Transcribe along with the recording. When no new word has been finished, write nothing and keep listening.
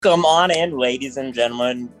Come on in, ladies and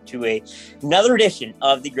gentlemen, to another edition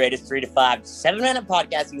of the greatest 3 to 5 7-minute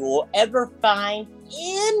podcast you will ever find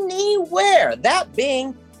anywhere. That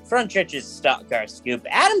being Front Church's Stock Car Scoop.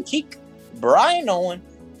 Adam Cheek, Brian Nolan.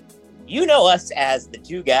 You know us as the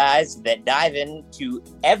two guys that dive into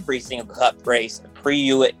every single Cup race,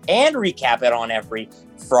 preview it, and recap it on every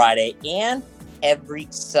Friday and every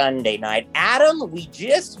Sunday night. Adam, we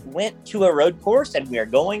just went to a road course and we are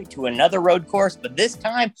going to another road course, but this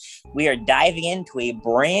time we are diving into a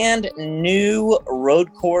brand new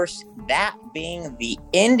road course, that being the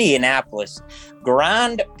Indianapolis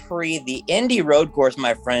Grand Prix, the Indy road course,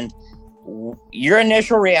 my friend. Your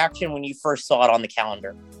initial reaction when you first saw it on the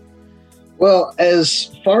calendar? Well,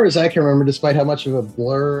 as far as I can remember, despite how much of a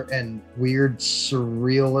blur and weird,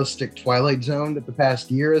 surrealistic Twilight Zone that the past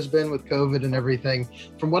year has been with COVID and everything,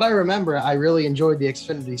 from what I remember, I really enjoyed the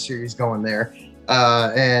Xfinity series going there. If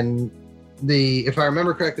I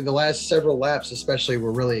remember correctly, the last several laps especially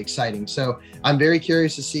were really exciting. So I'm very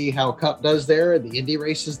curious to see how Cup does there. The Indy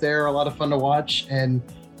races there are a lot of fun to watch. And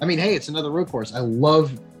I mean, hey, it's another road course. I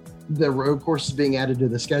love the road courses being added to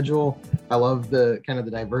the schedule. I love the kind of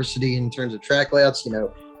the diversity in terms of track layouts. An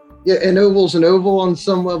oval's an oval on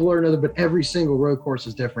some level or another, but every single road course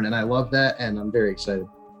is different, and I love that, and I'm very excited.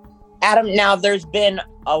 Adam, now there's been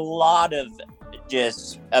a lot of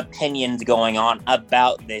just opinions going on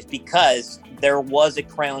about this because there was a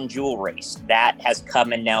crown jewel race that has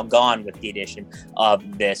come and now gone with the addition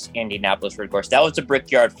of this Indianapolis road course. That was the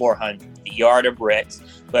Brickyard 400, the Yard of Bricks.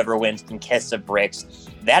 Whoever wins can kiss the bricks.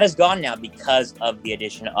 That is gone now because of the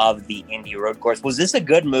addition of the Indy road course. Was this a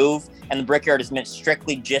good move? And the Brickyard is meant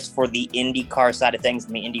strictly just for the IndyCar side of things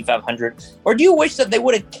and the Indy 500? Or do you wish that they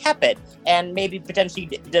would have kept it and maybe potentially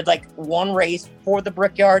did like one race for the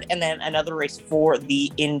Brickyard and then another race for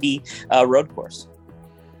the Indy road course?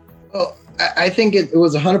 Well, I think it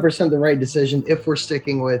was 100% the right decision if we're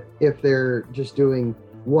sticking with if they're just doing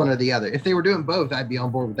one or the other. If they were doing both, I'd be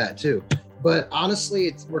on board with that too. But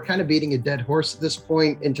honestly, we're kind of beating a dead horse at this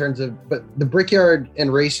point in terms of, but the Brickyard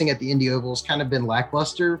and racing at the Indy Oval has kind of been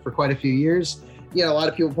lackluster for quite a few years. A lot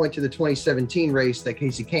of people point to the 2017 race that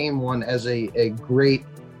Casey Kane won as a great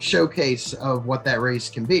showcase of what that race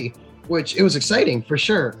can be, which it was exciting for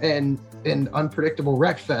sure. And an unpredictable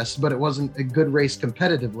wreck fest, but it wasn't a good race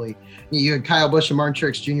competitively. You had Kyle Busch and Martin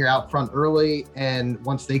Truex Jr. out front early, and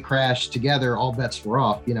once they crashed together, all bets were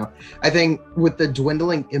off. I think with the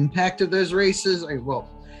dwindling impact of those races,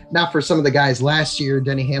 not for some of the guys last year,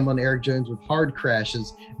 Denny Hamlin, Eric Jones with hard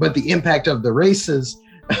crashes, but the impact of the races,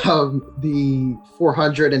 the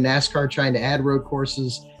 400 and NASCAR trying to add road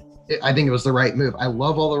courses, I think it was the right move. I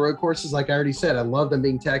love all the road courses. Like I already said, I love them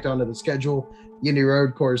being tacked onto the schedule. Indy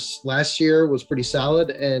road course last year was pretty solid,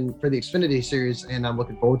 and for the Xfinity series, and I'm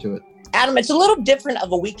looking forward to it. Adam, it's a little different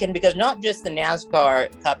of a weekend because not just the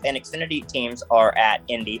NASCAR Cup and Xfinity teams are at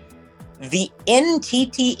Indy. The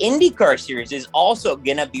NTT IndyCar Series is also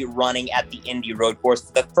going to be running at the Indy road course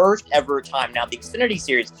for the first ever time. Now, the Xfinity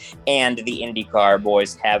Series and the IndyCar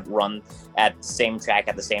boys have run at the same track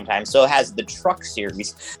at the same time. So has the Truck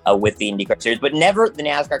Series with the IndyCar Series, but never the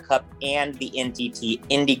NASCAR Cup and the NTT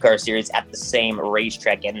IndyCar Series at the same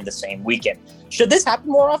racetrack and in the same weekend. Should this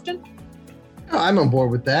happen more often? I'm on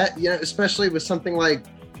board with that, especially with something like,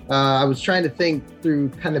 I was trying to think through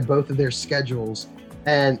kind of both of their schedules.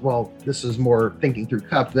 And, well, this is more thinking through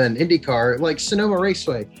Cup than IndyCar, like Sonoma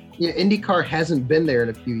Raceway. IndyCar hasn't been there in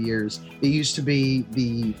a few years. It used to be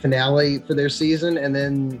the finale for their season, and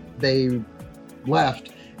then they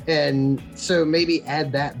left. And so maybe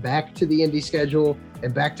add that back to the Indy schedule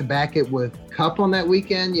and back-to-back it with Cup on that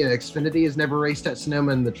weekend. Xfinity has never raced at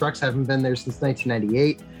Sonoma, and the trucks haven't been there since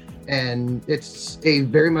 1998. And it's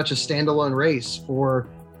very much a standalone race for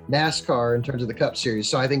NASCAR in terms of the Cup Series.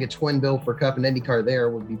 So I think a twin bill for Cup and IndyCar there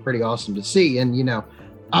would be pretty awesome to see. And,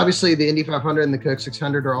 obviously the Indy 500 and the Coke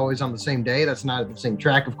 600 are always on the same day. That's not at the same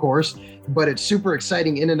track, of course, but it's super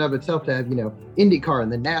exciting in and of itself to have, IndyCar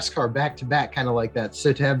and the NASCAR back to back, kind of like that.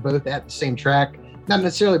 So to have both at the same track, not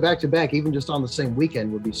necessarily back to back, even just on the same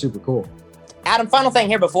weekend would be super cool. Adam, final thing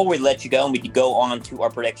here before we let you go and we go on to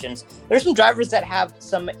our predictions. There's some drivers that have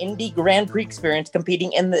some Indy Grand Prix experience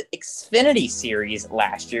competing in the Xfinity Series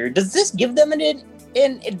last year. Does this give them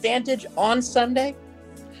an advantage on Sunday?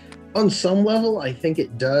 On some level, I think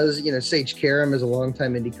it does. Sage Karam is a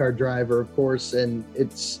longtime IndyCar driver, of course, and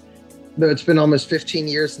it's been almost 15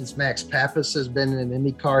 years since Max Pappas has been in an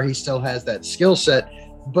IndyCar. He still has that skill set,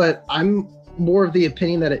 but I'm more of the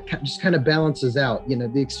opinion that it just kind of balances out. The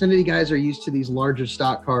Xfinity guys are used to these larger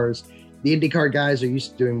stock cars. The IndyCar guys are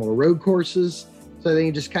used to doing more road courses. So I think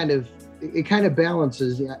it just kind of it kind of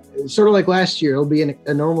balances. Yeah, sort of like last year, it'll be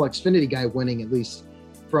a normal Xfinity guy winning, at least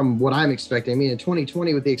from what I'm expecting. I mean, in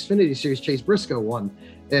 2020 with the Xfinity Series, Chase Briscoe won,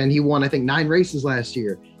 and he won, I think, 9 races last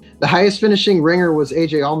year. The highest finishing ringer was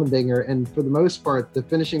AJ Allmendinger, and for the most part, the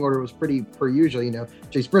finishing order was pretty per usual. You know,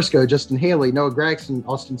 Chase Briscoe, Justin Haley, Noah Gragson,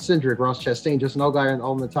 Austin Cindric, Ross Chastain, Justin Allgaier,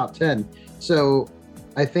 all in the top 10. So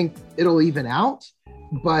I think it'll even out,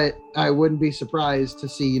 but I wouldn't be surprised to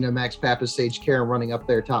see, you know, Max Pappas, Sage Karam running up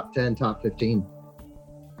there top 10, top 15.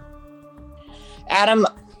 Adam,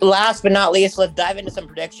 last but not least, let's dive into some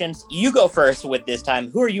predictions. You go first with this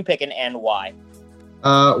time. Who are you picking and why?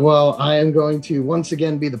 Well, I am going to once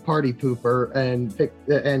again be the party pooper and pick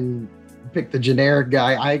the generic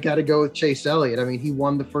guy. I got to go with Chase Elliott. I mean, he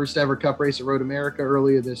won the first ever Cup race at Road America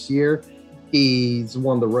earlier this year. He's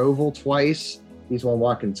won the Roval twice. He's won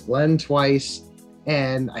Watkins Glen twice.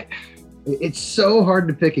 And it's so hard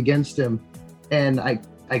to pick against him. And I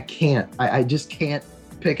just can't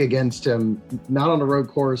pick against him, not on a road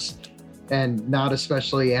course, and not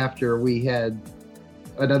especially after we had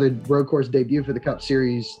another road course debut for the Cup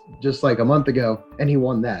Series just like a month ago, and he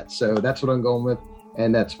won that. So that's what I'm going with,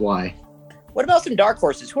 and that's why. What about some dark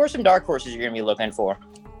horses? Who are some dark horses you're going to be looking for?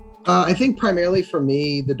 I think primarily for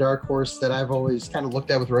me, the dark horse that I've always kind of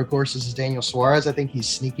looked at with road courses is Daniel Suarez. I think he's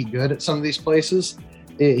sneaky good at some of these places.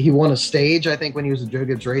 He won a stage, I think, when he was at Joe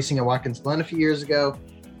Gibbs Racing at Watkins Glen a few years ago.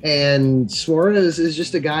 And Suarez is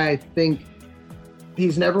just a guy, I think,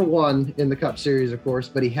 he's never won in the Cup Series, of course,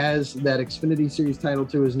 but he has that Xfinity Series title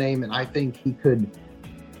to his name, and I think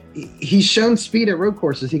he's shown speed at road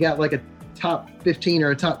courses. He got like a top 15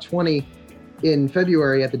 or a top 20 in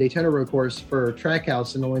February at the Daytona road course for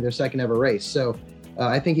Trackhouse in only their second ever race. So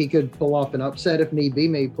I think he could pull off an upset if need be,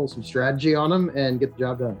 maybe pull some strategy on him and get the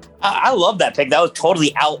job done. I love that pick. That was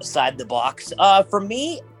totally outside the box. For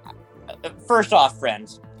me, first off,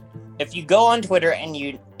 friends, if you go on Twitter and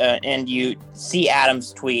you see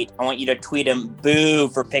Adam's tweet, I want you to tweet him "boo"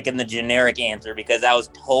 for picking the generic answer, because that was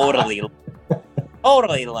totally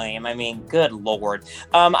totally lame. I mean, good Lord.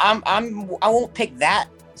 I won't pick that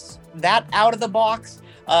out of the box.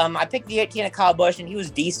 I picked the 18 of Kyle Busch, and he was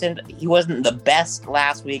decent. He wasn't the best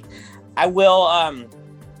last week. I'm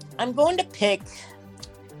going to pick.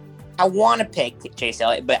 I want to pick Chase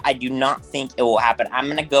Elliott, but I do not think it will happen. I'm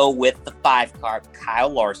going to go with the 5-car, Kyle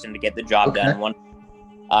Larson, to get the job done.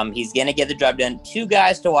 He's going to get the job done. 2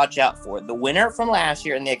 guys to watch out for. The winner from last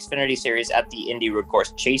year in the Xfinity Series at the Indy Road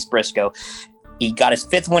Course, Chase Briscoe. He got his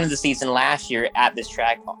 5th win of the season last year at this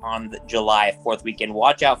track on the July 4th weekend.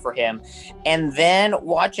 Watch out for him. And then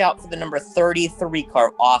watch out for the number 33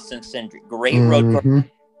 car, Austin Cindric. Great road course.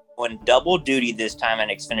 On double duty this time on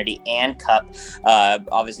Xfinity and Cup.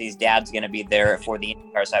 Obviously, his dad's going to be there for the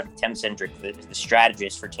IndyCar side with Tim Cindric, the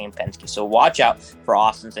strategist for Team Penske. So watch out for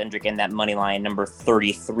Austin Cindric in that money line number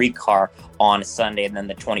 33 car on Sunday, and then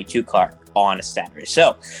the 22 car on Saturday.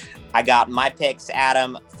 So I got my picks.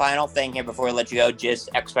 Adam, final thing here before we let you go, just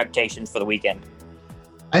expectations for the weekend.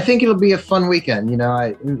 I think it'll be a fun weekend. You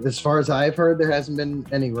know, as far as I've heard, there hasn't been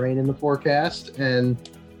any rain in the forecast, and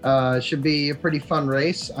should be a pretty fun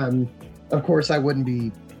race. Of course, I wouldn't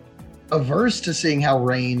be averse to seeing how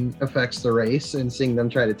rain affects the race and seeing them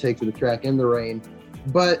try to take to the track in the rain.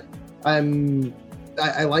 But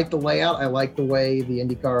I like the layout. I like the way the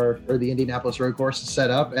IndyCar or the Indianapolis road course is set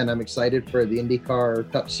up, and I'm excited for the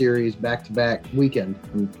IndyCar Cup Series back-to-back weekend.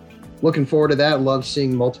 I'm looking forward to that. I love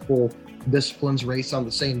seeing multiple disciplines race on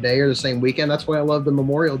the same day or the same weekend. That's why I love the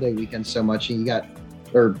Memorial Day weekend so much. And you got,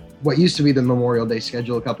 or what used to be the Memorial Day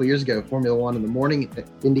schedule a couple of years ago, Formula One in the morning,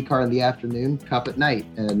 IndyCar in the afternoon, Cup at night.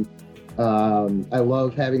 And I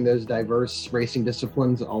love having those diverse racing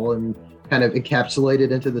disciplines all in kind of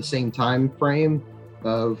encapsulated into the same time frame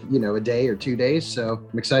of, you know, a day or 2 days. So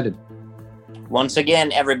I'm excited. Once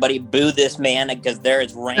again, everybody boo this man because there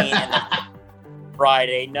is rain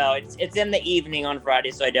Friday. No, it's in the evening on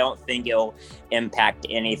Friday, so I don't think it'll impact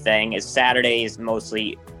anything. As Saturday is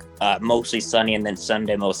mostly sunny, and then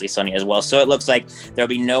Sunday mostly sunny as well. So it looks like there'll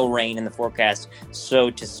be no rain in the forecast, so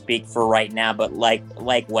to speak, for right now. But like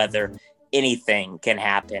weather, anything can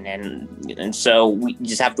happen, and so we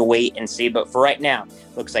just have to wait and see. But for right now,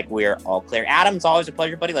 looks like we're all clear. Adam, it's always a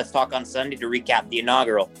pleasure, buddy. Let's talk on Sunday to recap the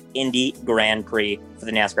inaugural Indy Grand Prix for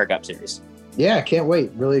the NASCAR Cup Series. Yeah, can't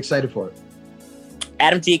wait. Really excited for it.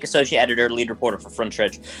 Adam Cheek, associate editor, lead reporter for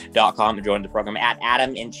FrontStretch.com, to join the program at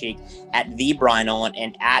Adam and Cheek, at the Brian Nolan,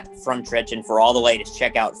 and at FrontStretch. And for all the latest,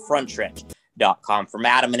 check out FrontStretch.com. From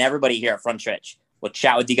Adam and everybody here at FrontStretch, we'll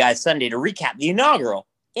chat with you guys Sunday to recap the inaugural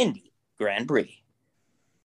Indy Grand Prix.